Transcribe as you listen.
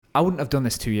I wouldn't have done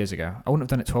this 2 years ago. I wouldn't have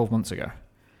done it 12 months ago.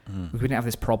 We didn't have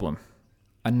this problem.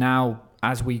 And now,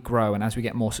 as we grow and as we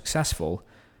get more successful,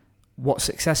 what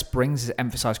success brings is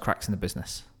emphasize cracks in the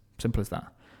business. Simple as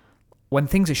that. When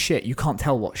things are shit, you can't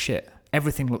tell what's shit.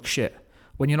 Everything looks shit.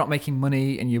 When you're not making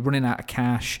money and you're running out of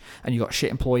cash and you've got shit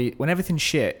employee, when everything's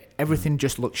shit, everything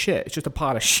just looks shit. It's just a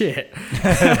pile of shit.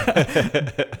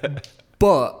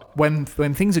 But when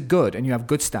things are good and you have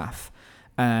good staff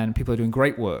and people are doing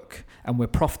great work and we're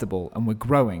profitable and we're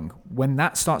growing, when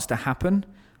that starts to happen,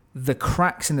 the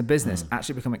cracks in the business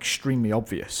actually become extremely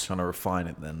obvious. Trying to refine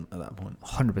it then at that point.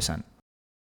 100%.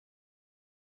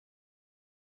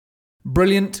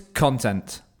 Brilliant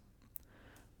content.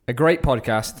 A great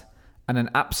podcast and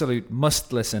an absolute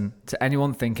must listen to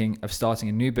anyone thinking of starting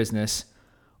a new business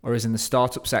or is in the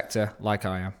startup sector like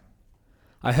I am.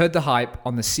 I heard the hype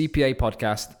on the CPA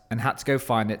podcast and had to go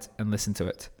find it and listen to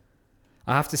it.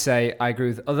 I have to say, I agree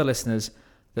with other listeners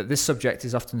that this subject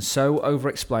is often so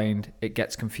over-explained it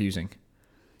gets confusing.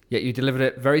 Yet you delivered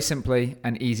it very simply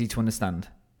and easy to understand.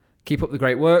 Keep up the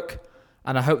great work,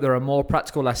 and I hope there are more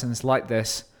practical lessons like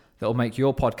this that will make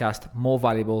your podcast more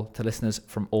valuable to listeners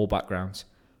from all backgrounds.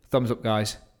 Thumbs up,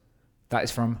 guys. That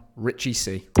is from Richie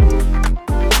C.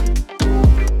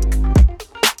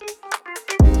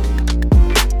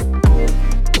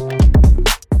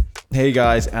 Hey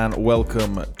guys, and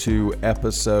welcome to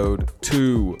episode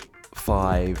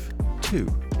 252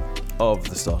 of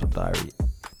the Startup Diary.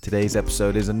 Today's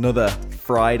episode is another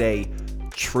Friday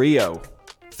trio.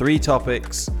 3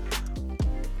 topics.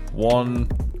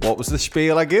 What was the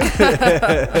spiel I give?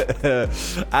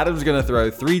 Adam's going to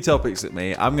throw 3 topics at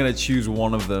me. I'm going to choose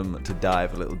one of them to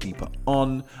dive a little deeper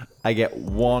on. I get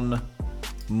one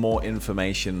more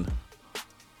information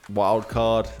wild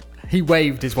card. He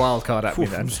waved his wild card at me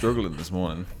then. I'm struggling this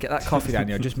morning. Get that coffee,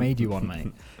 Daniel. I just made you one,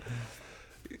 mate.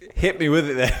 Hit me with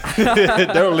it there.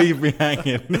 Don't leave me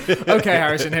hanging. Okay,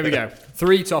 Harrison, here we go.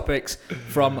 3 topics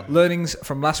from learnings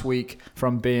from last week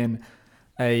from being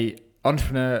a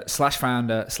entrepreneur /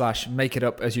 founder / make it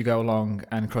up as you go along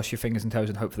and cross your fingers and toes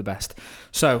and hope for the best.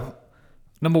 So,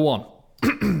 number 1.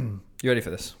 You ready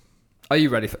for this? Are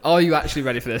you actually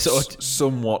ready for this? Or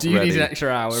somewhat do you ready. need an extra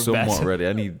hour? Somewhat ready.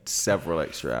 I need several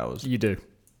extra hours. You do.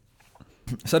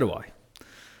 So do I.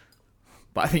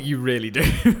 But I think you really do.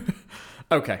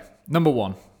 Okay. Number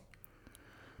 1.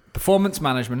 Performance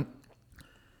management,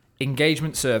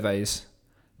 engagement surveys,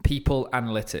 people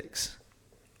analytics.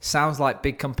 Sounds like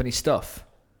big company stuff,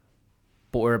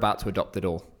 but we're about to adopt it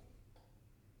all.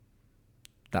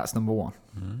 That's number 1.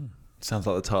 Sounds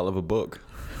like the title of a book.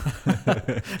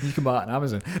 You can buy it on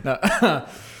Amazon. No.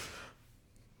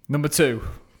 Number 2.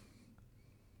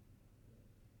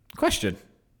 Question.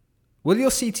 Will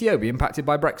your CTO be impacted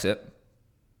by Brexit?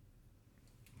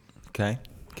 Okay.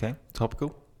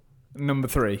 Topical. Number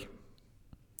 3.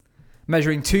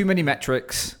 Measuring too many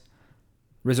metrics,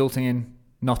 resulting in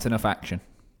not enough action.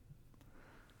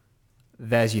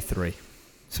 There's your 3.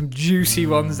 Some juicy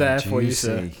ones there for you,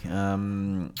 sir.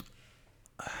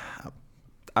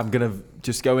 I'm going to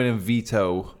just go in and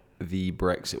veto the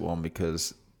Brexit one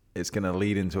because it's going to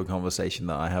lead into a conversation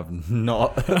that I have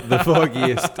not the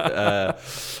foggiest,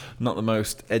 not the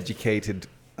most educated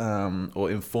or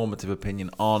informed opinion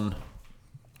on,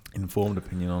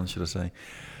 should I say.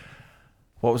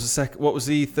 What was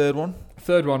the third one?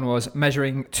 Third one was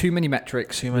measuring too many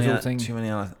metrics, Too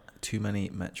many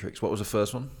metrics. What was the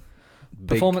first one?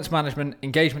 Performance management,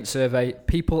 engagement survey,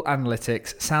 people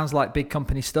analytics. Sounds like big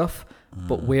company stuff,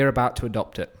 but we're about to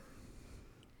adopt it.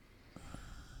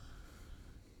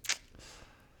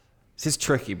 This is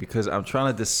tricky because I'm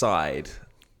trying to decide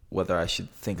whether I should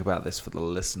think about this for the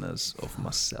listeners or for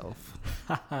myself.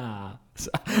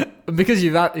 Because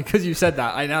you said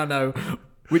that, I now know.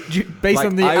 Based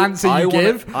on the answer you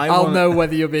give, I'll know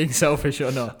whether you're being selfish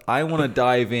or not. I want to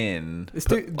dive in.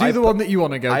 Do the one that you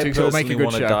want to go to, because it'll make a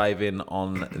good show. I personally want to dive in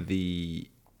on the...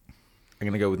 I'm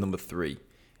going to go with number 3.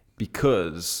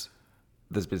 Because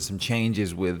there's been some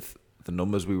changes with the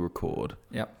numbers we record.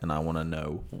 Yep. And I want to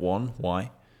know, 1,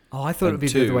 why? Oh, I thought it would be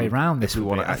the other way around this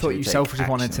week. I thought you selfishly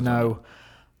wanted to know...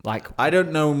 I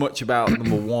don't know much about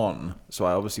number 1, so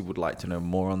I obviously would like to know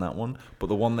more on that one. But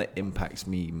the one that impacts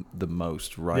me the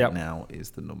most right now is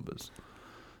the numbers.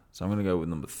 So I'm going to go with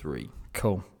number 3.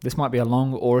 Cool. This might be a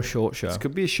long or a short show. This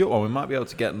could be a short one. We might be able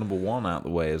to get number 1 out of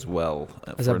the way as well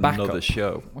as for a backup. Another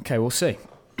show. Okay, we'll see.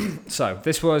 So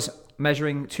this was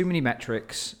measuring too many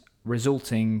metrics,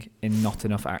 resulting in not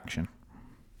enough action.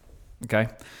 Okay,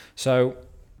 so...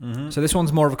 So this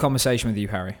one's more of a conversation with you,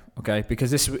 Harry, okay?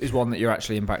 Because this is one that you're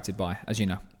actually impacted by, as you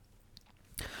know.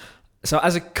 So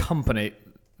as a company,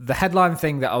 the headline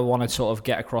thing that I want to sort of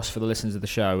get across for the listeners of the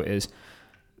show is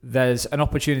there's an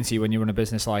opportunity when you run a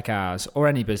business like ours, or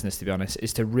any business to be honest,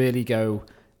 is to really go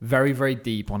very, very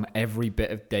deep on every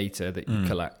bit of data that you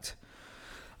collect.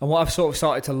 And what I've sort of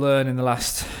started to learn in the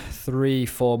last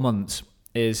 3-4 months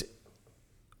is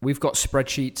we've got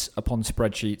spreadsheets upon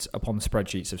spreadsheets upon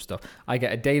spreadsheets of stuff. I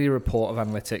get a daily report of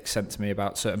analytics sent to me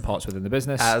about certain parts within the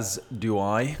business. As do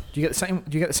I. Do you get the same?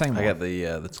 Do you get the same one? I get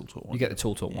the Tool Talk one. You get the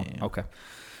Tool Talk one. Yeah. Okay.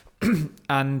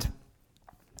 And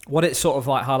what it sort of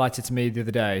like highlighted to me the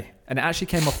other day, and it actually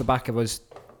came off the back of us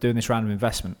doing this round of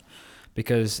investment,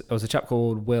 because there was a chap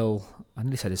called Will. I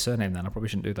nearly said his surname then. I probably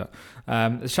shouldn't do that.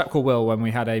 There's a chap called Will when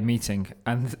we had a meeting,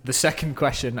 and the second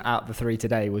question out of the 3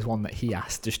 today was one that he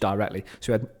asked just directly.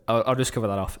 So I'll just cover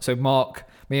that off. So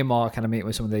me and Mark had a meeting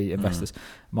with some of the investors.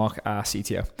 Mark, our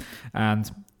CTO, and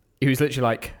he was literally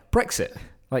like, Brexit.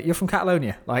 Like, you're from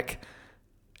Catalonia. Like,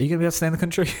 are you going to be able to stay in the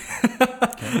country?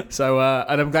 Okay. So,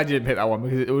 and I'm glad you didn't pick that one,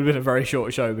 because it would have been a very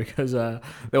short show, because there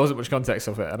wasn't much context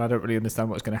of it, and I don't really understand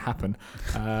what's going to happen.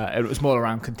 It was more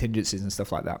around contingencies and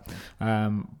stuff like that.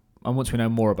 And once we know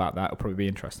more about that, it'll probably be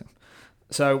interesting.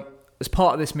 So, as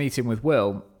part of this meeting with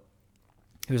Will,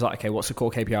 he was like, okay, what's the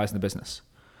core KPIs in the business?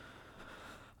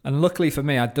 And luckily for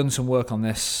me, I'd done some work on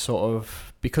this sort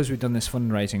of, because we've done this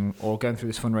fundraising, or going through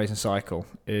this fundraising cycle,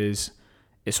 is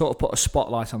it sort of put a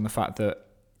spotlight on the fact that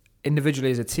individually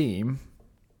as a team,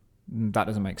 that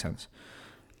doesn't make sense.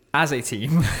 As a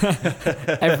team,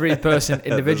 every person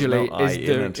individually is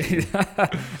doing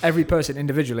every person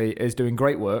individually is doing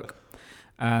great work,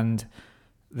 but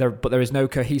there is no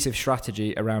cohesive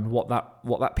strategy around what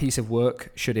that piece of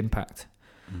work should impact.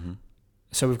 Mm-hmm.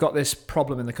 So we've got this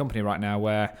problem in the company right now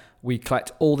where we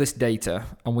collect all this data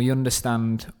and we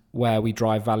understand where we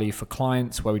drive value for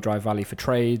clients, where we drive value for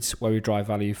trades, where we drive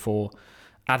value for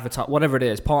whatever it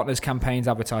is, partners, campaigns,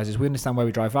 advertisers. We understand where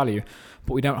we drive value,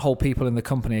 but we don't hold people in the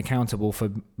company accountable for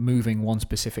moving one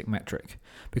specific metric,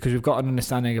 because we've got an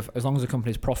understanding of, as long as the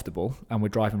company is profitable and we're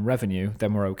driving revenue,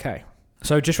 then we're okay.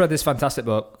 So just read this fantastic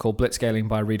book called Blitzscaling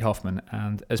by Reid Hoffman,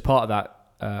 and as part of that,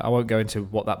 I won't go into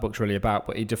what that book's really about,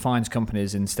 but he defines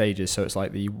companies in stages. So it's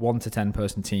like the 1 to 10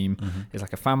 person team is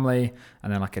like a family,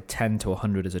 and then like a 10 to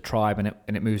 100 is a tribe, and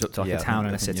it moves up to like a town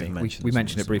and a city. We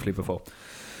mentioned it briefly before.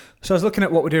 So I was looking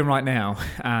at what we're doing right now,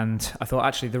 and I thought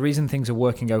actually the reason things are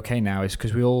working okay now is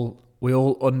because we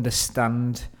all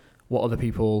understand what other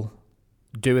people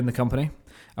do in the company,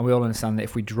 and we all understand that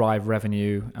if we drive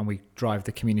revenue and we drive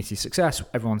the community success,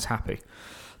 everyone's happy.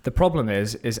 The problem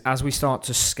is as we start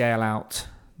to scale out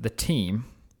the team,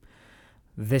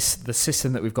 the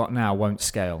system that we've got now won't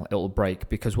scale. It will break,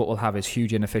 because what we'll have is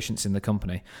huge inefficiency in the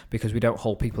company, because we don't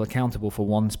hold people accountable for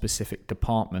one specific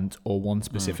department or one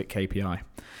specific KPI.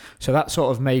 So that sort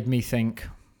of made me think,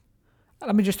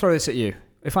 let me just throw this at you.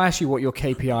 If I ask you what your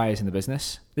KPI is in the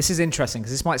business, this is interesting,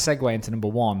 because this might segue into number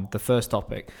 1, the first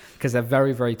topic, because they're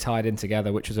very, very tied in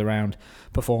together, which is around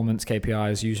performance,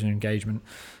 KPIs, user engagement,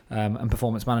 and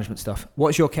performance management stuff.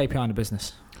 What's your KPI in the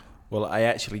business? Well, I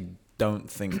actually don't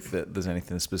think that there's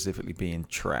anything specifically being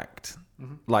tracked.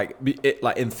 Mm-hmm.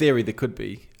 Like in theory, there could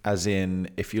be. As in,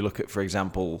 if you look at, for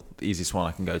example, the easiest one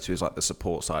I can go to is like the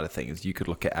support side of things. You could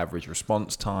look at average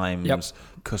response times,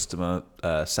 customer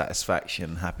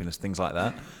satisfaction, happiness, things like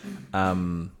that.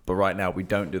 But right now we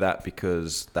don't do that,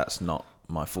 because that's not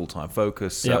my full-time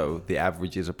focus. So the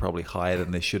averages are probably higher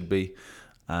than they should be.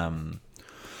 On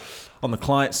the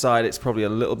client side, it's probably a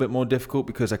little bit more difficult,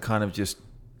 because I kind of just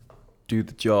do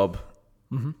the job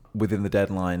within the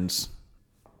deadlines,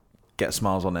 get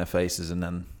smiles on their faces, and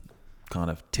then kind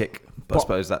of tick. But I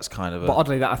suppose that's kind of. But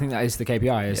oddly, I think that is the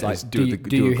KPI. Is like, do you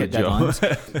hit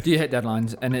deadlines? Do you hit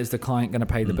deadlines? And is the client going to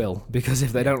pay the bill? Because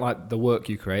if they don't like the work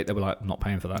you create, they'll be like, I'm not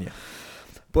paying for that. Yeah.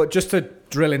 But just to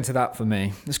drill into that for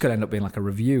me, this could end up being like a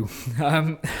review.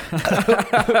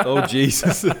 Oh,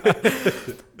 Jesus.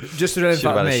 Just to drill into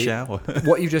that for me,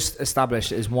 what you've just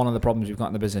established is one of the problems we've got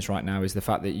in the business right now, is the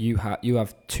fact that you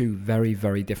have 2 very,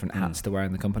 very different hats to wear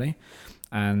in the company.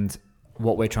 And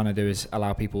what we're trying to do is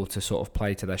allow people to sort of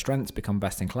play to their strengths, become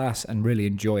best in class, and really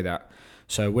enjoy that.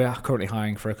 So we're currently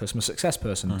hiring for a customer success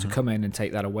person to come in and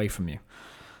take that away from you.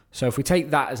 So if we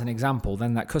take that as an example,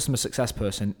 then that customer success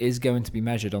person is going to be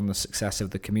measured on the success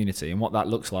of the community. And what that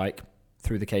looks like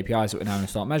through the KPIs that we're now going to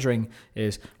start measuring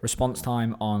is response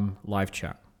time on live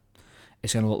chat.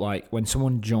 It's going to look like when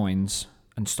someone joins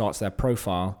and starts their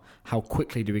profile, how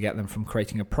quickly do we get them from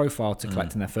creating a profile to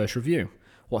collecting their first review?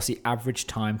 What's the average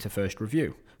time to first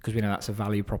review? Because we know that's a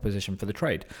value proposition for the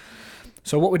trade.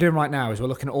 So what we're doing right now is we're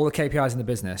looking at all the KPIs in the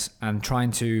business and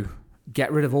trying to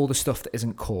get rid of all the stuff that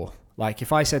isn't core. Like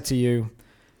if I said to you,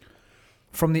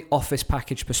 from the office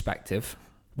package perspective,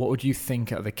 what would you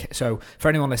think of so for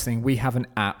anyone listening, we have an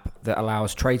app that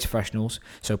allows trades professionals,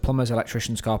 so plumbers,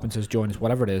 electricians, carpenters, joiners,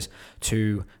 whatever it is,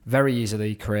 to very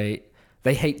easily create.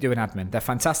 They hate doing admin. They're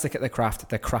fantastic at their craft.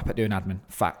 They're crap at doing admin.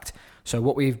 Fact. So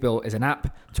what we've built is an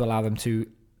app to allow them to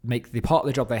make the part of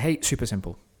the job they hate super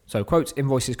simple. So quotes,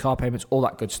 invoices, car payments, all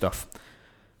that good stuff.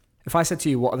 If I said to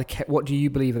you, what do you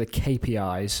believe are the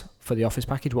KPIs for the office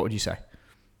package, what would you say?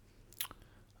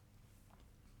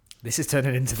 This is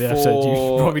turning into the episode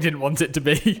you probably didn't want it to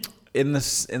be. In the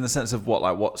sense of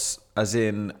what's as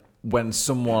in when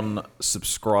someone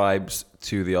subscribes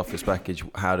to the office package,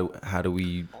 how do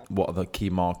we, what are the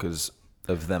key markers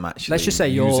of them actually Let's just say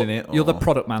using it? You're the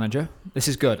product manager. This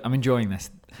is good. I'm enjoying this.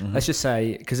 Mm-hmm. Let's just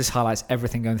say, because this highlights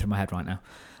everything going through my head right now.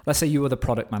 Let's say you were the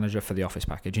product manager for the office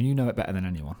package, and you know it better than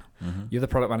anyone. Mm-hmm. You're the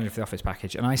product manager for the office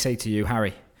package, and I say to you,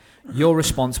 Harry, you're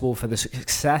responsible for the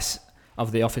success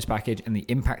of the office package and the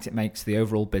impact it makes to the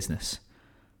overall business.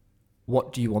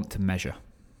 What do you want to measure?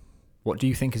 What do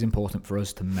you think is important for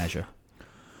us to measure?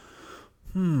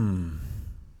 That's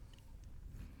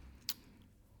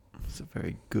a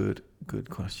very good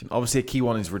question. Obviously, a key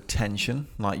one is retention.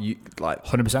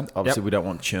 100%. Obviously, we don't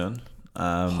want churn.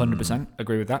 100%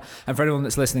 agree with that. And for anyone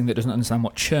that's listening that doesn't understand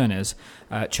what churn is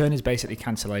basically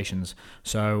cancellations.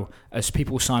 So as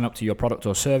people sign up to your product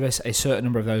or service, a certain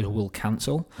number of those will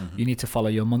cancel. Mm-hmm. You need to follow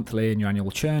your monthly and your annual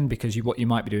churn, because what you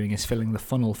might be doing is filling the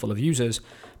funnel full of users,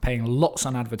 paying lots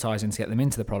on advertising to get them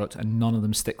into the product, and none of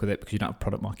them stick with it because you don't have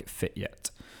product market fit yet.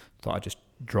 Thought I'd just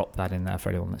drop that in there for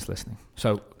anyone that's listening.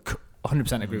 So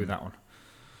 100% agree with that one.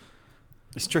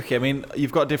 It's tricky. I mean,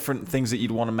 you've got different things that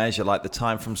you'd want to measure, like the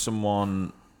time from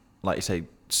someone, like you say,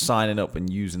 signing up and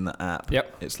using the app.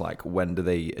 Yep. It's like, when do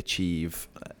they achieve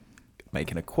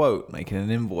making a quote, making an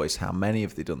invoice? How many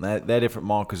have they done? They're different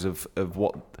markers of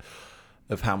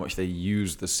how much they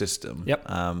use the system. Yep.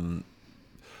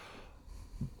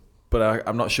 But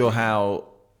I'm not sure how,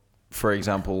 for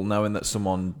example, knowing that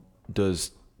someone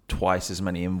does twice as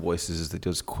many invoices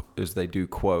as they do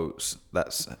quotes,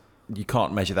 you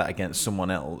can't measure that against someone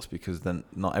else, because then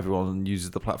not everyone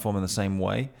uses the platform in the same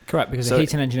way. Correct, because a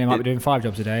heating engineer might be doing 5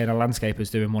 jobs a day and a landscaper's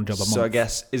doing 1 job a month. So I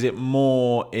guess, is it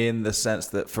more in the sense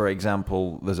that, for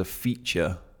example, there's a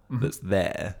feature that's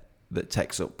there that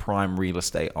takes up prime real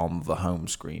estate on the home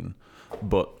screen,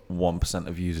 but 1%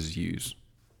 of users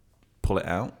pull it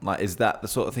out? Like, is that the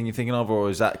sort of thing you're thinking of, or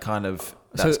is that kind of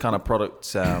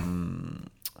product?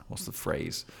 What's the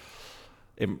phrase?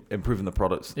 Improving the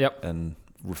product. Yep. And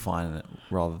refining it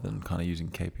rather than kind of using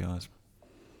KPIs.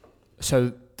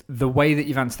 So the way that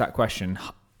you've answered that question,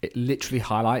 it literally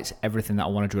highlights everything that I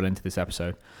want to drill into this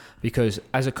episode, because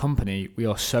as a company, we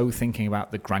are so thinking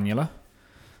about the granular,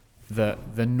 the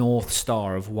North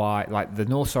Star of why, like the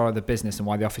North Star of the business, and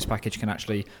why the office package can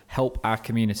actually help our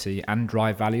community and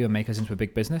drive value and make us into a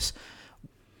big business,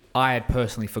 I had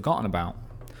personally forgotten about.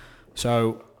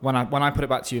 So when I put it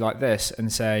back to you like this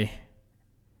and say,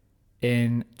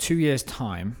 in 2 years'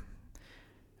 time,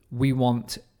 we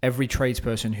want every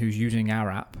tradesperson who's using our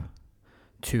app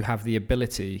to have the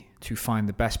ability to find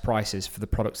the best prices for the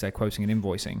products they're quoting and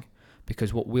invoicing,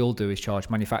 because what we'll do is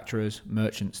charge manufacturers,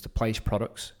 merchants to place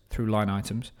products through line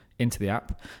items into the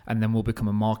app, and then we'll become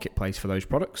a marketplace for those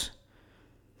products.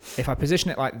 If I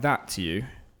position it like that to you,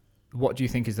 what do you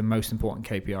think is the most important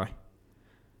KPI?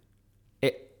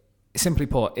 Simply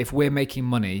put, if we're making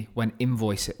money when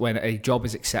a job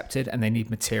is accepted and they need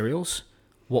materials,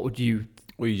 what would you...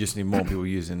 Well, you just need more people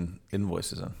using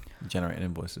invoices and generating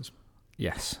invoices.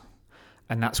 Yes.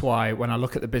 And that's why when I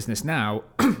look at the business now,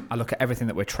 I look at everything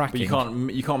that we're tracking.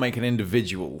 But you can't make an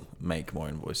individual make more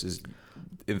invoices.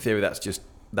 In theory, that's just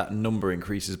that number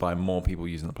increases by more people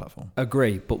using the platform.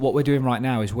 Agree. But what we're doing right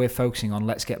now is we're focusing on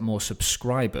let's get more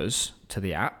subscribers to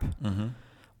the app. Mm-hmm.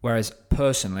 Whereas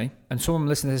personally, and someone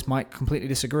listening to this might completely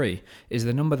disagree, is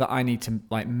the number that I need to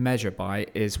measure by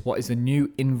is what is the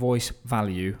new invoice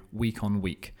value week on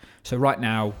week. So right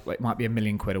now, it might be £1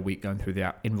 million a week going through the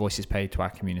app, invoices paid to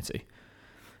our community.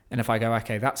 And if I go,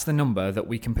 okay, that's the number that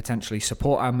we can potentially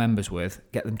support our members with,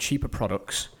 get them cheaper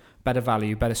products, better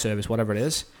value, better service, whatever it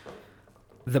is,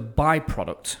 the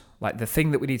byproduct, like the thing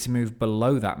that we need to move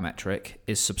below that metric,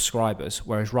 is subscribers.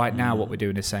 Whereas right now what we're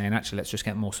doing is saying, actually, let's just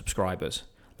get more subscribers.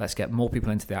 Let's get more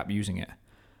people into the app using it.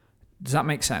 Does that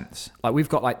make sense? Like, we've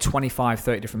got 25,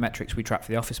 30 different metrics we track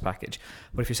for the office package.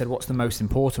 But if you said, what's the most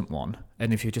important one?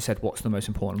 And if you just said, what's the most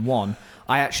important one?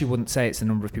 I actually wouldn't say it's the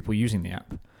number of people using the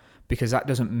app, because that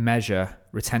doesn't measure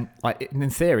in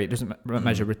theory, it doesn't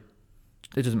measure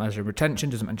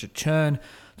retention, doesn't measure churn,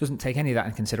 doesn't take any of that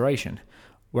in consideration.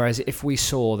 Whereas if we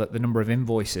saw that the number of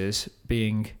invoices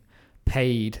being Mm-hmm.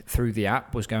 paid through the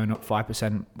app was going up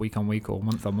 5% week on week or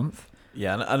month on month.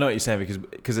 Yeah, and I know what you're saying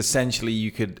because essentially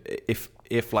you could,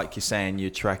 if like you're saying, you're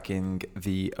tracking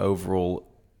the overall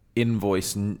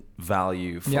invoice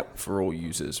value for all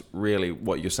users. Really,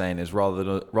 what you're saying is rather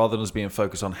than us being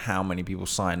focused on how many people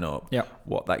sign up,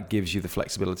 what that gives you the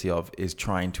flexibility of is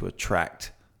trying to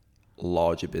attract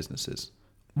larger businesses.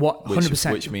 What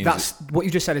 100%? Which means that's what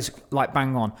you just said is like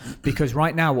bang on. Because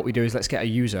right now, what we do is let's get a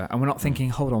user, and we're not thinking,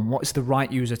 hold on, what is the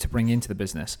right user to bring into the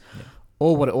business? Yeah.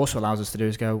 Or what it also allows us to do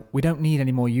is go, we don't need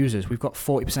any more users. We've got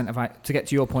 40% of our, to get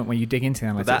to your point when you dig into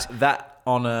the analytics. That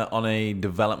on a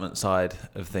development side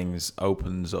of things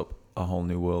opens up a whole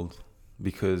new world,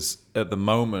 because at the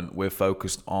moment we're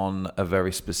focused on a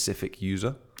very specific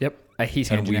user. Yep, a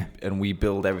heating engineer. And we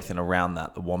build everything around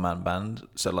that, the one-man band.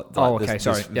 So like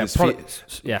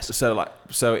yes.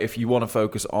 So if you want to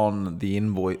focus on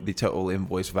the total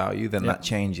invoice value, then that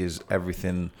changes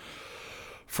everything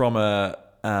from a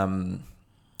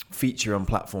feature and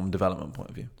platform development point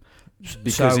of view.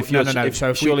 Because if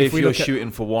you're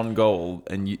shooting for one goal,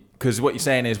 and because what you're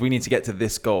saying is we need to get to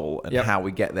this goal, and how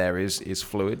we get there is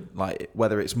fluid. Like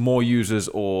whether it's more users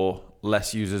or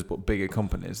less users but bigger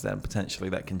companies, then potentially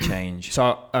that can change.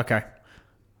 So okay,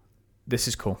 this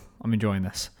is cool. I'm enjoying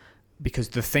this, because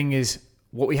the thing is,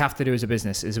 what we have to do as a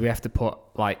business is we have to put,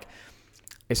 like,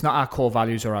 it's not our core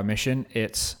values or our mission.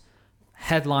 It's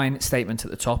headline statement at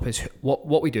the top is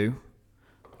what we do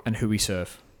and who we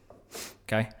serve.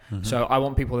 Okay, so I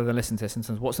want people that listen to this in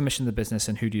terms of what's the mission of the business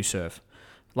and who do you serve.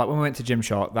 Like when we went to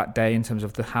Gymshark that day, in terms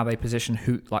of how they position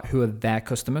who are their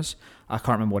customers. I can't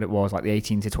remember what it was, like the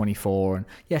 18 to 24. And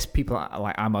yes, people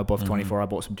like I'm above 24. I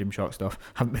bought some Gymshark stuff.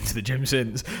 Haven't been to the gym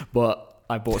since, but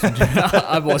I bought some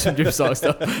Gymshark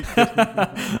stuff.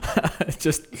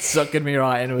 Just sucking me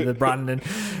right in with the branding.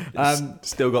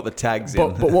 Still got the tags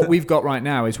in. But what we've got right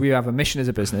now is we have a mission as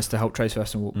a business to help Trace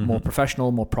Festival more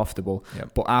professional, more profitable.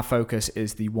 Yep. But our focus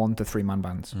is the 1 to 3 man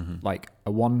bands, like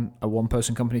a one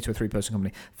person company to a 3 person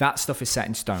company. That stuff is set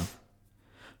in stone.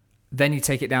 Then you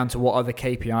take it down to what are the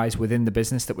KPIs within the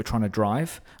business that we're trying to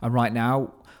drive. And right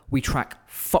now we track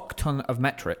fuck ton of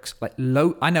metrics. Like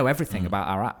I know everything about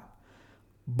our app.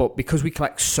 But because we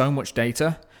collect so much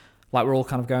data, like we're all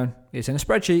kind of going, it's in a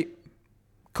spreadsheet.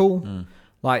 Cool.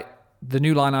 Like the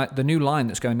new line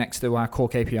that's going next to our core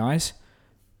KPIs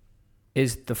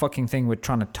is the fucking thing we're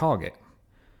trying to target.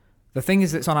 The thing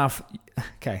is that's on our...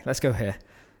 Okay, let's go here.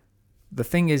 The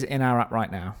thing is in our app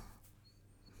right now.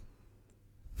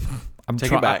 I'm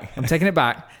taking it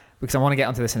back because I want to get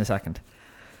onto this in a second.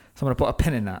 So I'm going to put a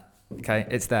pin in that. Okay,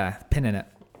 it's there. Pin in it.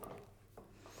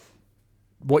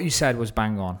 What you said was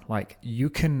bang on. Like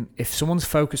you can, if someone's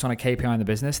focused on a KPI in the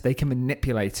business, they can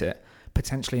manipulate it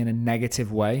potentially in a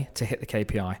negative way to hit the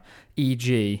KPI.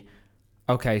 E.g.,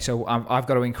 okay, so I've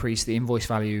got to increase the invoice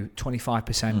value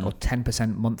 25% or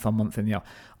 10% month on month in the app.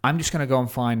 I'm just going to go and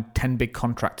find 10 big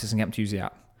contractors and get them to use the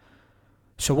app.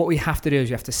 So what we have to do is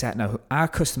you have to set, no, our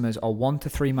customers are 1 to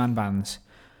 3 man bands,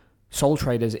 sole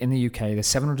traders in the UK. There's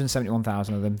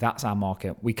 771,000 of them. That's our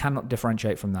market. We cannot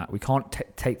differentiate from that. We can't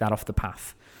take that off the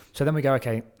path. So then we go,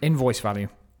 okay, invoice value.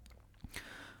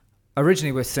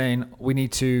 Originally, we're saying we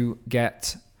need to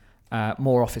get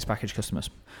more office package customers.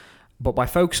 But by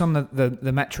focusing on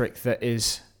the metric that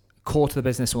is core to the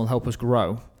business and will help us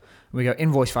grow, we go,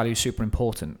 invoice value is super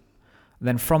important.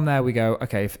 Then from there, we go,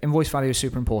 okay, if invoice value is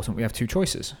super important, we have 2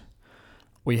 choices.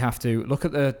 We have to look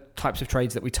at the types of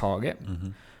trades that we target.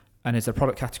 And is there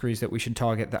product categories that we should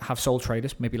target that have sole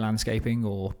traders, maybe landscaping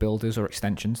or builders or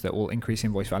extensions that will increase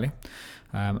invoice value?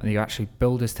 And you actually,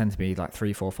 builders tend to be like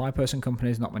 3, 4, 5 person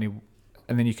companies, not many.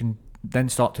 And then you can then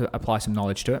start to apply some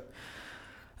knowledge to it.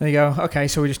 And you go, okay,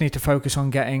 so we just need to focus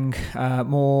on getting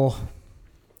more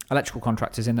electrical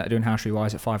contractors in that are doing house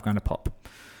rewires at $5,000 a pop.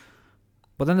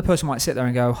 But then the person might sit there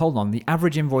and go, hold on, the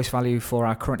average invoice value for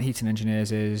our current heating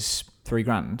engineers is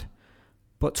 $3,000.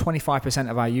 But 25%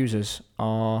 of our users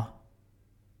are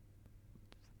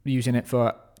using it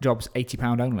for jobs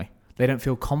 £80 only. They don't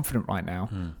feel confident right now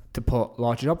to put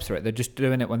larger jobs through it. They're just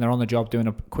doing it when they're on the job, doing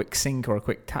a quick sync or a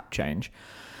quick tap change.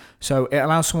 So it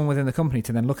allows someone within the company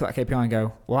to then look at that KPI and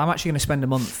go, well, I'm actually going to spend a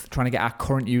month trying to get our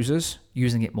current users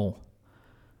using it more.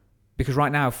 Because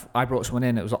right now, if I brought someone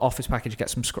in, it was an office package,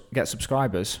 get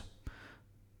subscribers.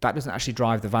 That doesn't actually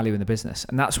drive the value in the business.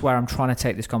 And that's where I'm trying to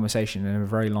take this conversation in a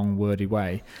very long, wordy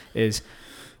way, is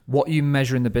what you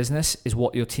measure in the business is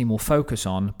what your team will focus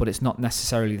on, but it's not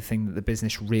necessarily the thing that the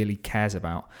business really cares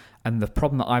about. And the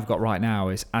problem that I've got right now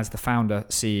is, as the founder,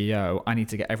 CEO, I need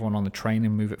to get everyone on the train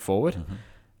and move it forward.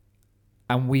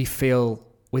 And we feel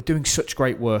we're doing such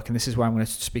great work, and this is where I'm going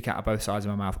to speak out of both sides of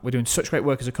my mouth. We're doing such great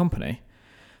work as a company,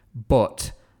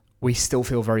 but we still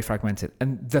feel very fragmented.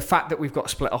 And the fact that we've got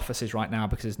split offices right now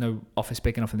because there's no office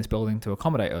big enough in this building to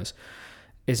accommodate us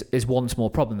is one small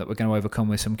problem that we're going to overcome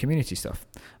with some community stuff.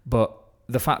 But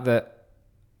the fact that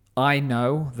I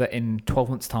know that in 12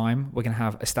 months' time, we're going to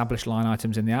have established line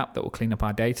items in the app that will clean up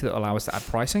our data, that will allow us to add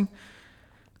pricing.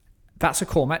 That's a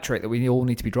core metric that we all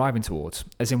need to be driving towards.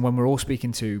 As in when we're all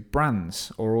speaking to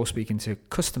brands or all speaking to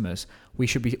customers, we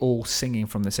should be all singing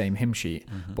from the same hymn sheet.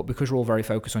 Mm-hmm. But because we're all very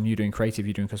focused on you doing creative,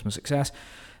 you doing customer success,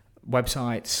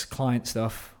 websites, client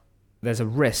stuff, there's a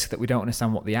risk that we don't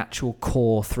understand what the actual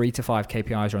core 3 to 5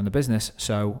 KPIs are in the business,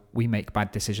 so we make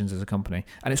bad decisions as a company.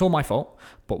 And it's all my fault,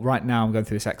 but right now I'm going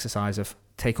through this exercise of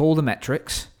take all the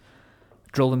metrics,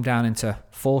 drill them down into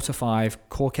 4 to 5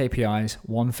 core KPIs,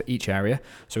 one for each area.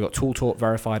 So we've got ToolTalk,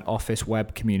 Verified, Office,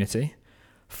 Web, Community.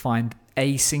 Find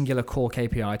a singular core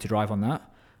KPI to drive on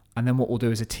that. And then what we'll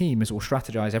do as a team is we'll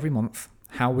strategize every month,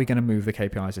 how are we going to move the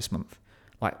KPIs this month?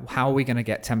 Like, how are we going to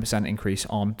get 10% increase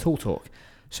on ToolTalk?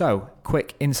 So,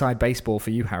 quick inside baseball for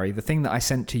you, Harry. The thing that I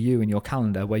sent to you in your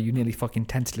calendar where you nearly fucking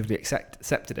tentatively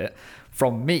accepted it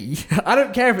from me, I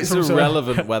don't care if it's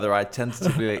irrelevant whether I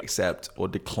tentatively accept or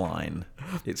decline.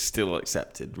 It's still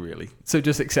accepted, really. So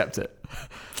just accept it.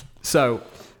 So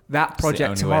that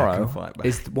project tomorrow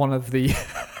is one of the...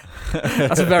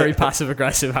 That's a very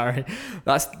passive-aggressive, Harry.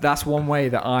 That's one way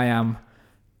that I am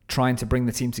trying to bring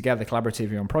the team together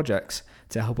collaboratively on projects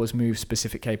to help us move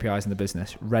specific KPIs in the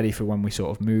business, ready for when we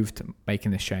sort of move to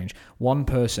making this change. One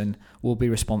person will be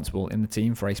responsible in the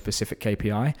team for a specific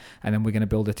KPI, and then we're going to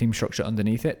build a team structure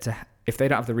underneath it to, if they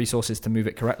don't have the resources to move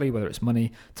it correctly, whether it's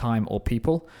money, time, or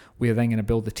people, we are then going to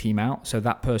build the team out so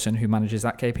that person who manages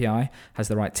that KPI has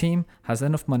the right team, has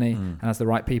enough money, and has the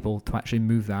right people to actually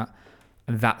move that.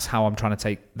 And that's how I'm trying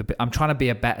to I'm trying to be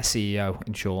a better CEO,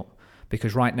 in short,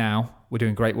 because right now we're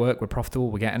doing great work, we're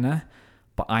profitable, we're getting there,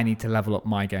 but I need to level up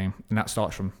my game. And that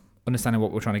starts from understanding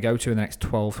what we're trying to go to in the next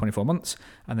 12, 24 months,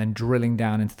 and then drilling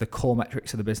down into the core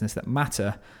metrics of the business that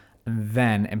matter, and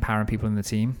then empowering people in the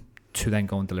team to then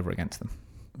go and deliver against them.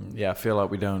 Yeah, I feel like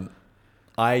we don't...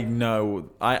 I know...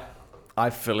 I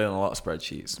fill in a lot of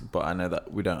spreadsheets, but I know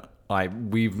that we don't...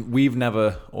 We've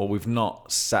never, or we've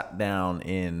not sat down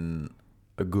in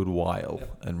a good while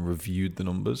and reviewed the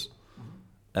numbers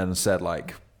and said,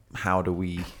 like, how do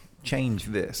we change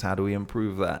this? How do we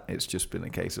improve that? It's just been a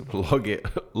case of log it,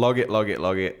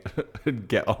 and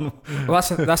get on. Well, that's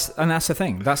the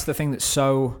thing. That's the thing that's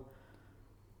so...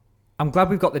 I'm glad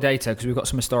we've got the data because we've got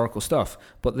some historical stuff,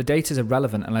 but the data is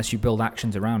irrelevant unless you build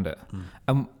actions around it.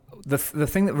 And the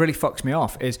thing that really fucks me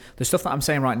off is the stuff that I'm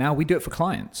saying right now, we do it for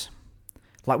clients.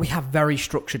 Like, we have very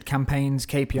structured campaigns,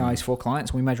 KPIs for clients,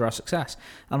 and we measure our success.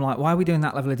 And I'm like, why are we doing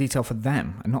that level of detail for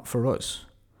them and not for us?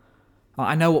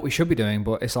 I know what we should be doing,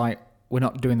 but it's like, we're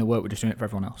not doing the work, we're just doing it for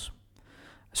everyone else.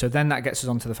 So then that gets us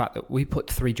onto the fact that we put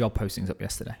 3 job postings up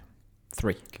yesterday.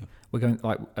 3. Okay. We're going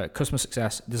like customer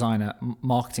success, designer,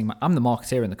 marketing. I'm the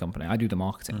marketeer in the company. I do the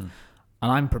marketing.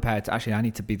 And I'm prepared to I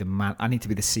need to be the man. I need to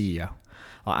be the CEO.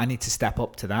 I need to step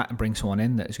up to that and bring someone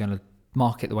in that is going to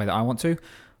market the way that I want to.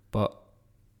 But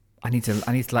I need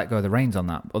to let go of the reins on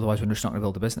that. Otherwise, we're just not going to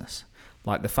build a business.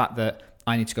 Like, the fact that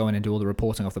I need to go in and do all the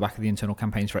reporting off the back of the internal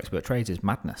campaigns for Expert Trades is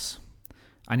madness.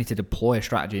 I need to deploy a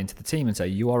strategy into the team and say,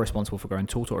 you are responsible for growing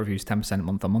ToolTalk reviews 10%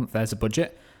 month on month. There's a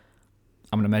budget.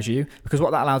 I'm going to measure you. Because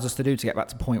what that allows us to do, to get back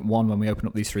to point 1 when we open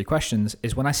up these 3 questions,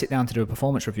 is when I sit down to do a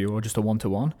performance review or just a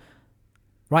one-to-one,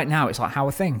 right now it's like, how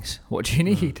are things? What do you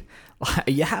need? Like,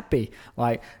 are you happy?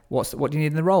 Like, what do you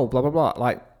need in the role? Blah, blah, blah.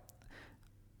 Like,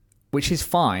 which is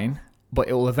fine, but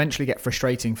it will eventually get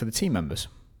frustrating for the team members.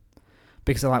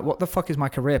 Because they're like, what the fuck is my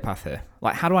career path here?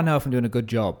 Like, how do I know if I'm doing a good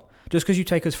job? Just because you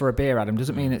take us for a beer, Adam,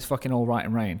 doesn't mean it's fucking all right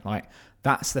and rain. Like,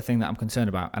 that's the thing that I'm concerned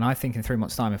about. And I think in 3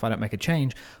 months' time, if I don't make a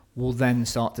change, we'll then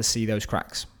start to see those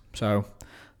cracks. So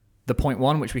the point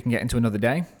 1, which we can get into another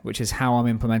day, which is how I'm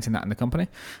implementing that in the company.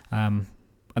 And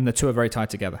the 2 are very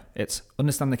tied together. It's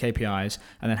understand the KPIs,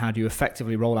 and then how do you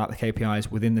effectively roll out the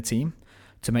KPIs within the team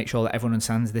to make sure that everyone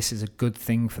understands this is a good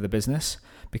thing for the business.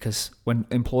 Because when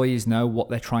employees know what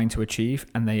they're trying to achieve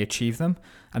and they achieve them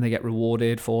and they get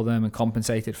rewarded for them and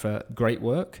compensated for great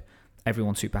work,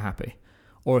 everyone's super happy.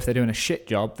 Or if they're doing a shit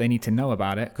job, they need to know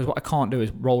about it. Because what I can't do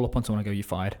is roll up on someone and go, you're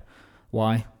fired.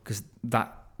 Why? Because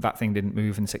that thing didn't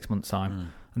move in 6 months'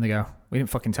 time. And they go, we didn't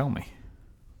fucking tell me.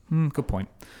 Good point.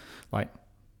 Like,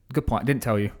 good point. I didn't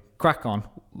tell you. Crack on.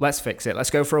 Let's fix it.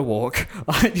 Let's go for a walk.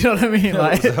 Do you know what I mean?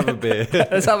 Like, let's have a beer.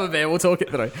 Let's have a beer. We'll talk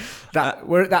it through.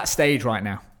 We're at that stage right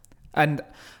now. And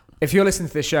if you're listening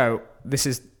to this show, this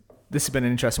is this has been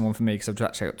an interesting one for me because I've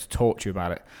actually got to talk to you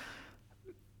about it.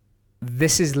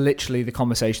 This is literally the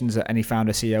conversations that any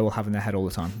founder CEO will have in their head all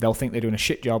the time. They'll think they're doing a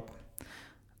shit job.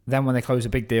 Then when they close a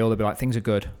big deal, they'll be like, things are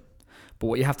good. But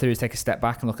what you have to do is take a step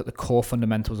back and look at the core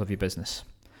fundamentals of your business.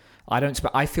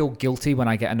 I feel guilty when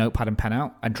I get a notepad and pen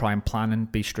out and try and plan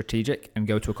and be strategic and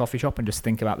go to a coffee shop and just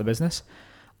think about the business.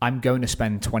 I'm going to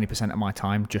spend 20% of my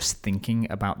time just thinking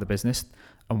about the business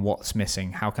and what's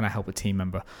missing. How can I help a team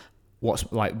member?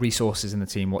 What's like resources in the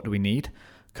team? What do we need?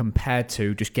 Compared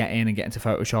to just get in and get into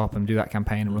Photoshop and do that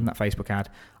campaign and run that Facebook ad.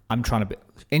 I'm trying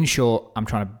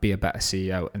to be a better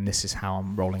CEO, and this is how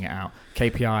I'm rolling it out.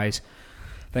 KPIs,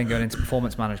 then going into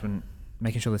performance management,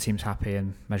 making sure the team's happy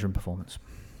and measuring performance.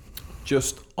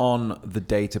 Just on the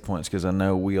data points, because I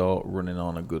know we are running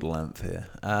on a good length here.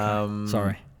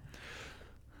 Sorry.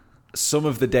 Some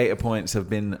of the data points have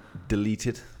been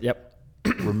deleted. Yep.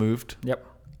 Removed. Yep.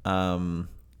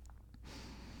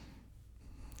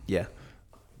 Yeah.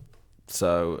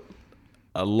 So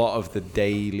a lot of the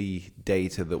daily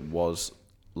data that was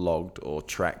logged or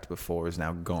tracked before is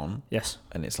now gone. Yes.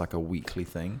 And it's like a weekly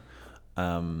thing. I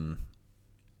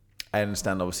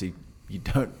understand, obviously, you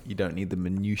don't need the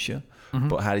minutia,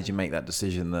 but how did you make that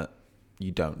decision that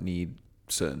you don't need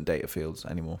certain data fields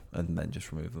anymore and then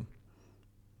just remove them?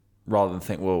 Rather than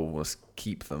think, well, let's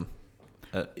keep them.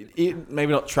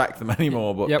 Maybe not track them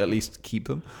anymore, but at least keep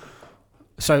them.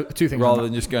 So 2 things. Rather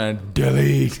than just going,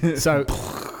 delete. So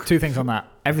 2 things on that.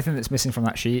 Everything that's missing from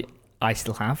that sheet, I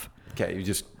still have. Okay, you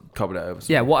just covered it over.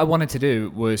 Yeah, what I wanted to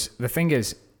do was, the thing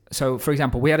is, so for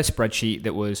example, we had a spreadsheet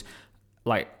that was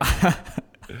like,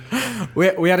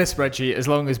 we had a spreadsheet as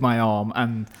long as my arm,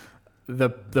 and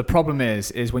the problem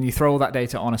is when you throw all that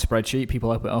data on a spreadsheet, people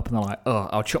open it up and they're like, oh,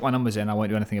 I'll chuck my numbers in, I won't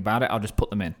do anything about it, I'll just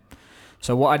put them in.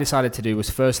 So what I decided to do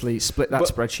was firstly split that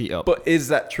spreadsheet up. But is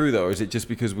that true though, or is it just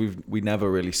because we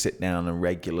never really sit down and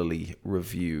regularly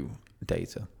review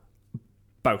data?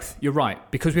 Both. You're right.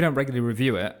 Because we don't regularly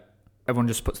review it, everyone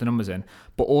just puts the numbers in.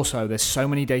 But also there's so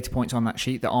many data points on that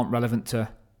sheet that aren't relevant to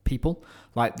people.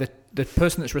 Like the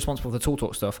person that's responsible for the Tool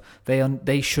Talk stuff,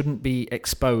 they shouldn't be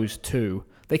exposed to.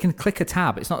 They can click a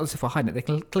tab. It's not as if we're hiding it. They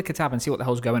can click a tab and see what the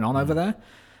hell's going on over there.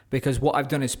 Because what I've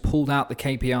done is pulled out the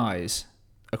KPIs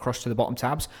across to the bottom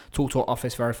tabs, Tool Talk,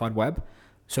 Office, Verified Web.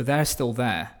 So they're still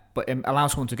there. But it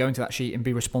allows someone to go into that sheet and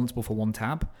be responsible for one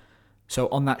tab. So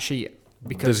on that sheet,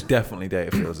 because there's definitely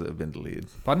data fields that have been deleted.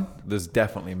 Pardon? There's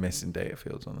definitely missing data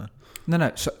fields on there.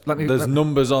 No. So there's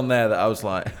numbers on there that I was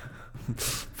like,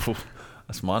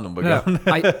 that's my number. No.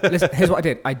 Listen, here's what I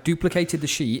did. I duplicated the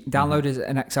sheet, downloaded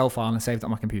an Excel file, and saved it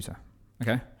on my computer.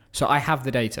 Okay, so I have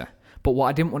the data. But what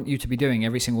I didn't want you to be doing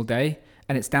every single day,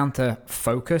 and it's down to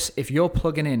focus. If you're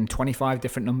plugging in 25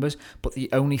 different numbers, but the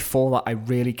only 4 that I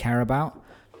really care about.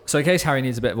 So in case Harry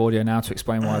needs a bit of audio now to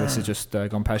explain why this has just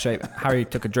gone pear-shaped, Harry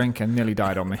took a drink and nearly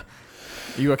died on me.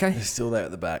 Are you okay? He's still there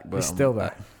at the back. But he's still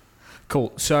there.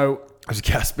 Cool. So I was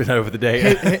gasping over the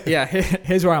data.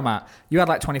 Here's where I'm at. You had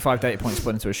like 25 data points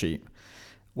put into a sheet.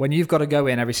 When you've got to go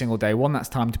in every single day, 1, that's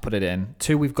time to put it in.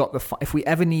 2, we've got if we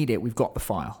ever need it, we've got the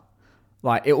file.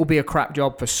 Like, it will be a crap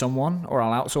job for someone, or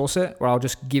I'll outsource it, or I'll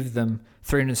just give them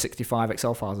 365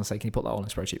 Excel files and say, can you put that all in a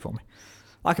spreadsheet for me?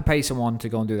 I could pay someone to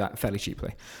go and do that fairly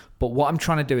cheaply. But what I'm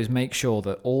trying to do is make sure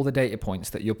that all the data points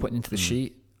that you're putting into the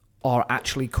sheet are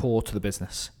actually core to the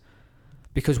business.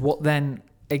 Because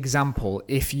example,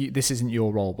 this isn't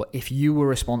your role, but if you were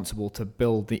responsible to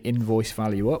build the invoice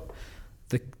value up,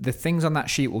 the things on that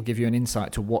sheet will give you an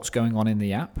insight to what's going on in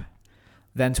the app,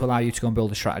 then to allow you to go and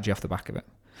build a strategy off the back of it.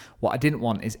 What I didn't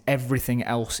want is everything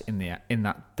else in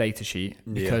that data sheet,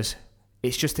 because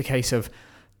it's just a case of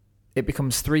it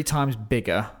becomes 3 times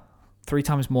bigger, 3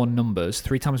 times more numbers,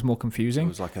 3 times more confusing. It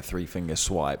was like a 3-finger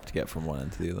swipe to get from one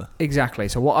end to the other. Exactly.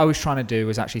 So what I was trying to do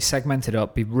was actually segment it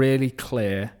up, be really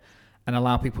clear, and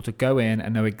allow people to go in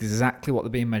and know exactly what they're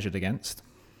being measured against,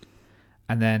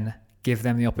 and then give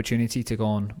them the opportunity to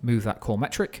go and move that core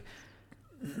metric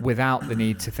without the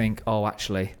need to think, oh,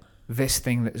 actually, this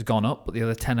thing that's gone up, but the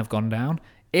other 10 have gone down.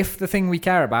 If the thing we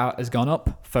care about has gone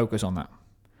up, focus on that.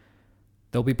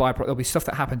 There'll be stuff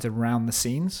that happens around the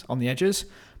scenes on the edges,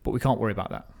 but we can't worry about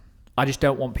that. I just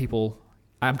don't want people.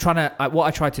 What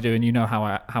I try to do, and you know how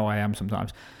I am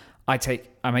sometimes. I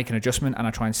make an adjustment and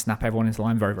I try and snap everyone into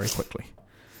line very, very quickly.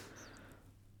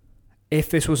 If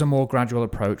this was a more gradual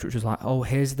approach, which was like, oh,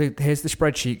 here's the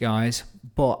spreadsheet, guys,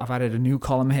 but I've added a new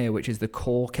column here, which is the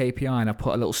core KPI, and I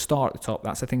put a little star at the top.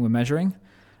 That's the thing we're measuring.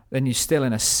 Then you're still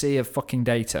in a sea of fucking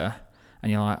data,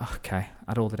 and you're like, okay,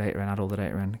 add all the data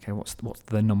in. Okay, what's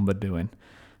the number doing?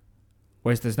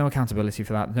 Whereas there's no accountability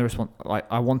for that. No like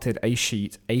I wanted a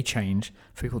sheet, a change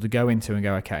for people to go into and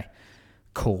go, okay,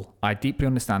 cool. I deeply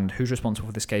understand who's responsible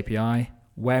for this KPI,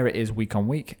 where it is week on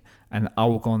week, and I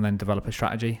will go and then develop a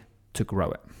strategy to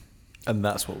grow it. And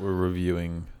that's what we're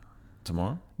reviewing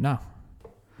tomorrow? No.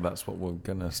 That's what we're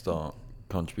going to start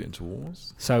contributing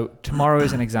towards? So tomorrow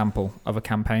is an example of a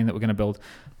campaign that we're going to build.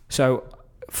 So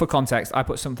for context, I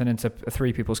put something into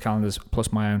 3 people's calendars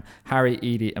plus my own, Harry,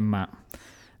 Edie, and Matt.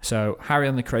 So Harry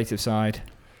on the creative side,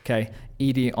 okay,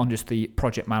 Edie on just the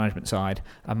project management side,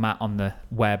 and Matt on the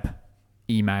web,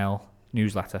 email,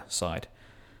 newsletter side.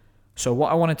 So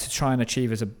what I wanted to try and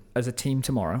achieve as a team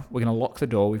tomorrow, we're going to lock the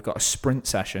door. We've got a sprint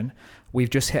session. We've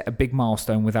just hit a big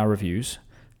milestone with our reviews.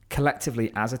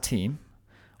 Collectively, as a team,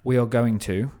 we are going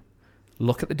to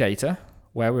look at the data,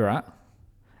 where we're at,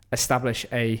 establish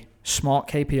a smart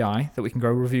KPI that we can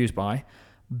grow reviews by,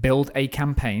 build a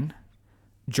campaign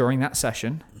during that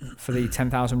session for the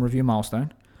 10,000 review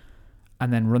milestone,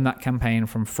 and then run that campaign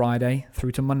from Friday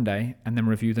through to Monday, and then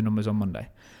review the numbers on Monday.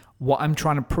 What I'm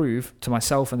trying to prove to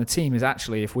myself and the team is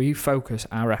actually if we focus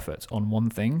our efforts on one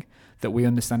thing that we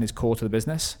understand is core to the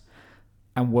business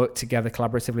and work together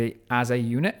collaboratively as a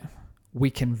unit, we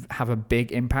can have a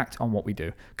big impact on what we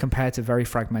do compared to very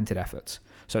fragmented efforts.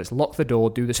 So it's lock the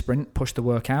door, do the sprint, push the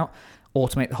work out,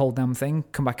 automate the whole damn thing,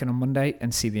 come back in on Monday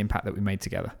and see the impact that we made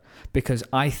together. Because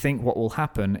I think what will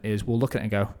happen is we'll look at it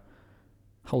and go,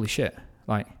 holy shit,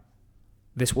 like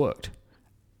this worked.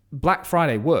 Black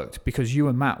Friday worked because you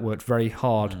and Matt worked very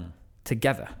hard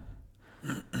together.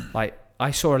 Like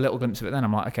I saw a little glimpse of it then.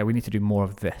 I'm like, okay, we need to do more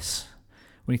of this.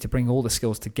 We need to bring all the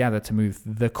skills together to move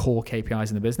the core KPIs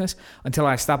in the business. Until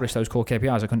I established those core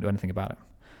KPIs, I couldn't do anything about it.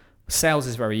 Sales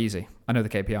is very easy. I know the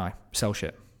KPI, sell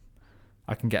shit.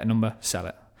 I can get a number, sell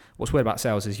it. What's weird about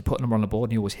sales is you put a number on the board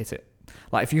and you always hit it.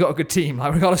 Like if you've got a good team,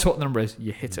 like regardless of what the number is,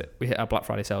 you hit it. We hit our Black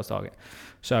Friday sales target.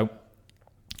 So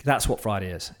that's what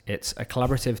Friday is. It's a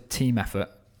collaborative team effort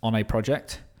on a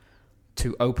project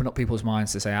to open up people's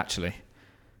minds to say, actually,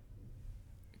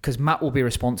 because Matt will be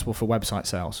responsible for website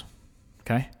sales,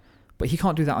 okay? But he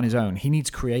can't do that on his own. He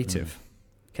needs creative,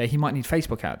 okay? He might need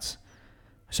Facebook ads.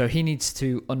 So he needs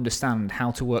to understand how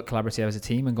to work collaboratively as a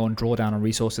team and go and draw down a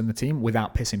resource in the team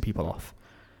without pissing people off.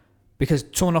 Because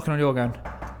someone knocking on your door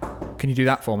going, can you do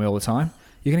that for me all the time?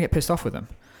 You're going to get pissed off with them.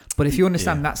 But if you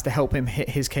understand that's to help him hit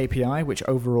his KPI, which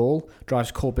overall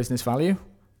drives core business value,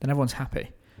 then everyone's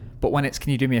happy. But when it's,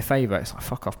 can you do me a favor? It's like,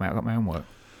 fuck off, mate. I've got my own work.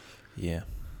 Yeah.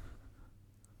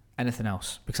 Anything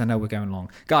else? Because I know we're going long.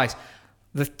 Guys,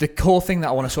 the core thing that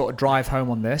I want to sort of drive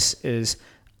home on this is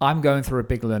I'm going through a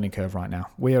big learning curve right now.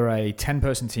 We are a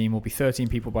 10-person team. We'll be 13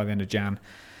 people by the end of Jan.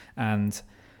 And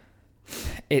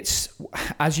it's,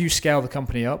 as you scale the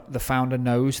company up, the founder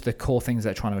knows the core things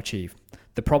they're trying to achieve.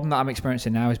 The problem that I'm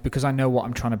experiencing now is because I know what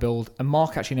I'm trying to build, and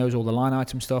Mark actually knows all the line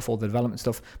item stuff, all the development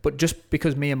stuff, but just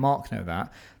because me and Mark know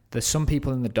that, there's some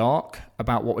people in the dark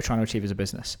about what we're trying to achieve as a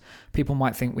business. People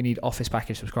might think we need Office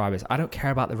package subscribers. I don't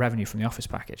care about the revenue from the Office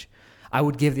package. I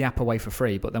would give the app away for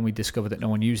free, but then we discover that no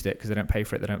one used it because they don't pay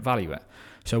for it, they don't value it.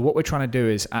 So what we're trying to do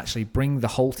is actually bring the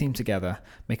whole team together,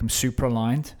 make them super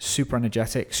aligned, super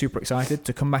energetic, super excited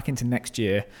to come back into next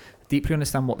year, deeply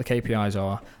understand what the KPIs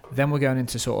are. Then we're going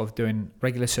into sort of doing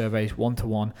regular surveys,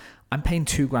 one-to-one. I'm paying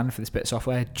 $2,000 for this bit of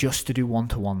software just to do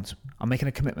one-to-ones. I'm making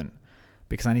a commitment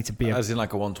because I need to be as in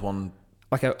like a one-to-one.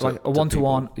 Like a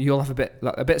one-to-one, you'll have a bit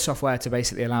of software to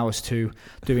basically allow us to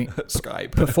doing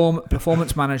Skype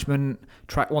performance management,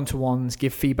 track one-to-ones,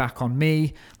 give feedback on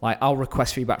me. Like I'll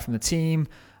request feedback from the team.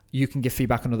 You can give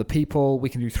feedback on other people. We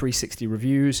can do 360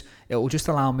 reviews. It will just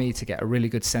allow me to get a really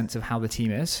good sense of how the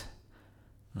team is.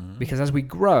 Because as we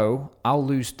grow, I'll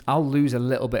lose a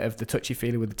little bit of the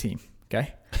touchy-feely with the team.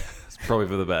 Okay. Probably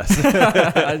for the best.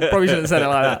 I probably shouldn't have said it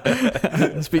like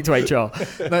that. Speak to HR.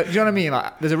 No, do you know what I mean?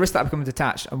 Like, there's a risk that becomes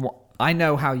detached, and I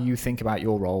know how you think about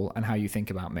your role and how you think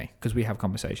about me because we have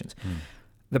conversations.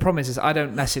 The problem is I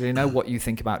don't necessarily know what you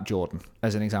think about Jordan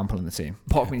as an example in the team.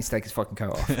 Apart from me to take his fucking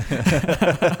coat off.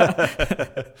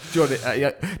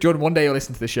 Jordan, one day you'll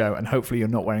listen to the show, and hopefully you're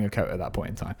not wearing a coat at that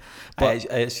point in time.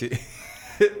 But I actually,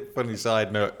 funny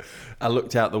side note, I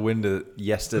looked out the window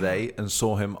yesterday and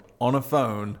saw him on a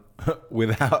phone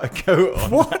without a coat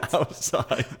on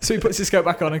outside. So he puts his coat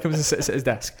back on and comes and sits at his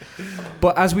desk.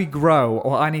 But as we grow,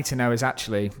 what I need to know is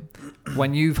actually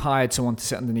when you've hired someone to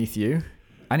sit underneath you,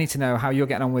 I need to know how you're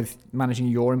getting on with managing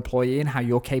your employee and how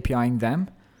you're KPIing them.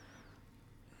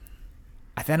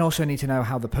 I then also need to know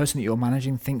how the person that you're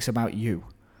managing thinks about you.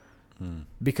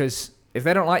 Because if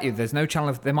they don't like you, there's no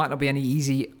channel there might not be any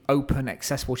easy, open,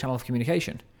 accessible channel of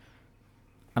communication.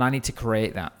 And I need to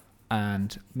create that.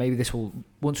 And maybe this will,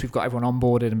 once we've got everyone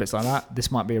onboarded and bits like that, this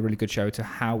might be a really good show to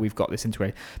how we've got this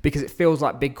integrated, because it feels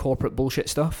like big corporate bullshit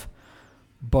stuff,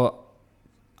 but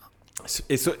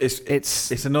it's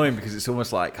annoying because it's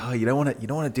almost like, oh, you don't want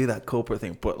to do that corporate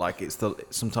thing, but like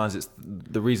sometimes it's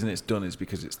the reason it's done is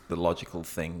because it's the logical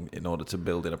thing in order to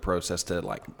build in a process to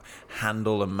like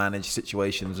handle and manage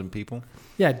situations and people.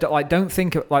 Yeah, like don't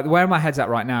think like where my head's at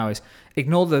right now is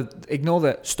ignore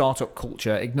the startup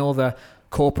culture, ignore the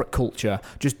corporate culture,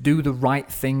 just do the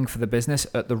right thing for the business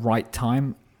at the right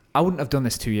time. I wouldn't have done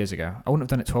this 2 years ago. I wouldn't have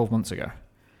done it 12 months ago.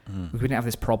 We didn't have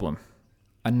this problem.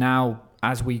 And now,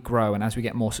 as we grow and as we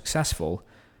get more successful,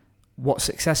 what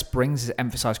success brings is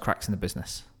emphasize cracks in the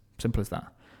business. Simple as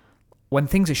that. When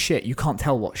things are shit, you can't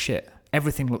tell what's shit.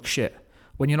 Everything looks shit.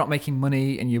 When you're not making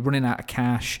money and you're running out of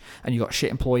cash and you've got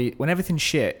shit employee, when everything's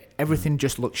shit, everything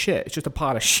just looks shit. It's just a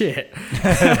pile of shit.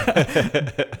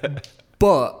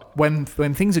 But when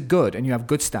things are good and you have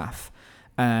good staff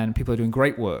and people are doing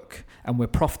great work and we're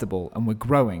profitable and we're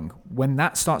growing, when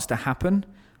that starts to happen,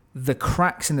 the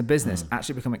cracks in the business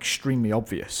actually become extremely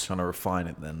obvious. Trying to refine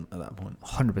it then at that point.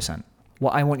 100%.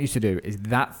 What I want you to do is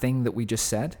that thing that we just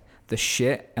said, the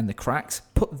shit and the cracks,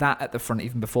 put that at the front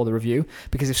even before the review.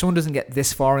 Because if someone doesn't get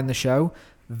this far in the show,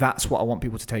 that's what I want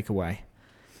people to take away.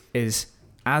 Is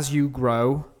as you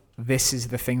grow, this is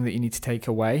the thing that you need to take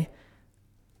away.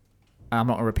 I'm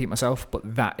not going to repeat myself,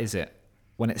 but that is it.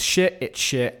 When it's shit, it's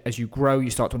shit. As you grow, you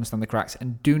start to understand the cracks.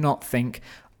 And do not think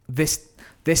this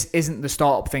isn't the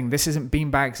startup thing. This isn't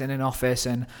beanbags in an office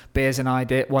and beers and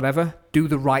idea, whatever. Do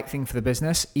the right thing for the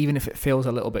business, even if it feels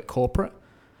a little bit corporate,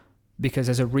 because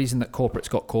there's a reason that corporate's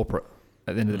got corporate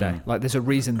at the end of the day. Like there's a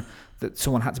reason that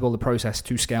someone had to build a process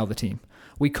to scale the team.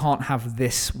 We can't have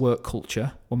this work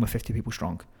culture when we're 50 people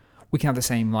strong. We can have the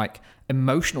same like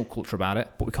emotional culture about it,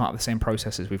 but we can't have the same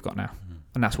processes we've got now.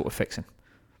 And that's what we're fixing.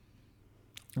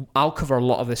 I'll cover a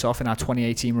lot of this off in our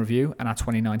 2018 review and our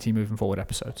 2019 moving forward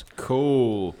episodes.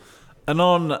 Cool. And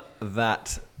on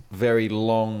that very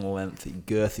long, lengthy,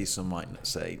 girthy, some might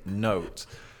say, note,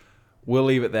 we'll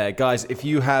leave it there. Guys, if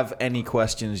you have any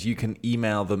questions, you can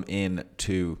email them in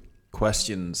to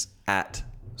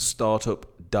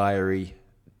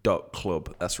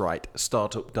questions@startupdiary.club. That's right,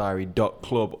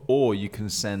 startupdiary.club. Or you can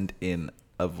send in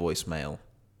a voicemail.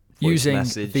 Using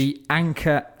message, the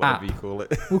Anchor app. Whatever you call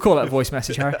it. We'll call it a voice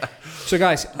message, Harry. So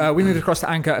guys, we moved across to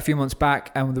Anchor a few months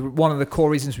back, and one of the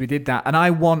core reasons we did that, and I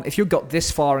want, if you've got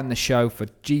this far in the show, for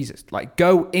Jesus, like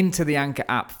go into the Anchor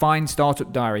app, find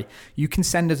Startup Diary. You can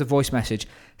send us a voice message,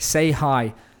 say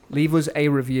hi, leave us a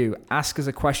review, ask us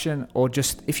a question, or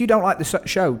just, if you don't like the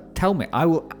show, tell me.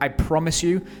 I promise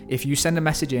you, if you send a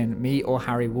message in, me or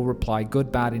Harry will reply,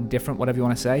 good, bad, indifferent, whatever you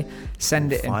want to say.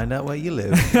 Send it in. Find out where you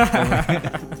live.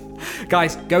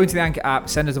 Guys, go into the Anchor app,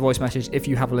 send us a voice message if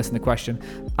you have a listener question.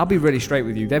 I'll be really straight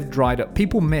with you. They've dried up.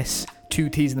 People miss 2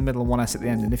 T's in the middle and 1 S at the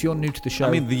end. And if you're new to the show...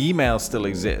 I mean, the email still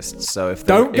exists, so if...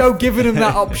 Don't go giving them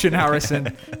that option,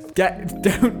 Harrison.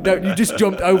 Don't. You just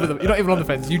jumped over them. You're not even on the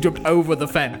fence. You jumped over the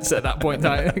fence at that point.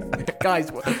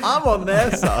 Guys... I'm on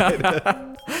their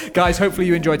side. Guys, hopefully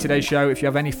you enjoyed today's show. If you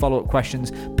have any follow-up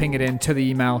questions, ping it in to the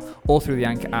email or through the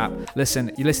Anchor app. Listen,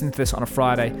 you're listening to this on a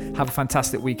Friday. Have a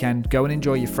fantastic weekend. Go and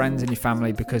enjoy your friends and your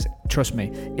family, because trust me,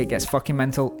 it gets fucking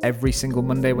mental every single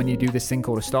Monday when you do this thing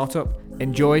called a startup.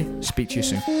 Enjoy. Speak to you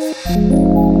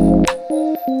soon.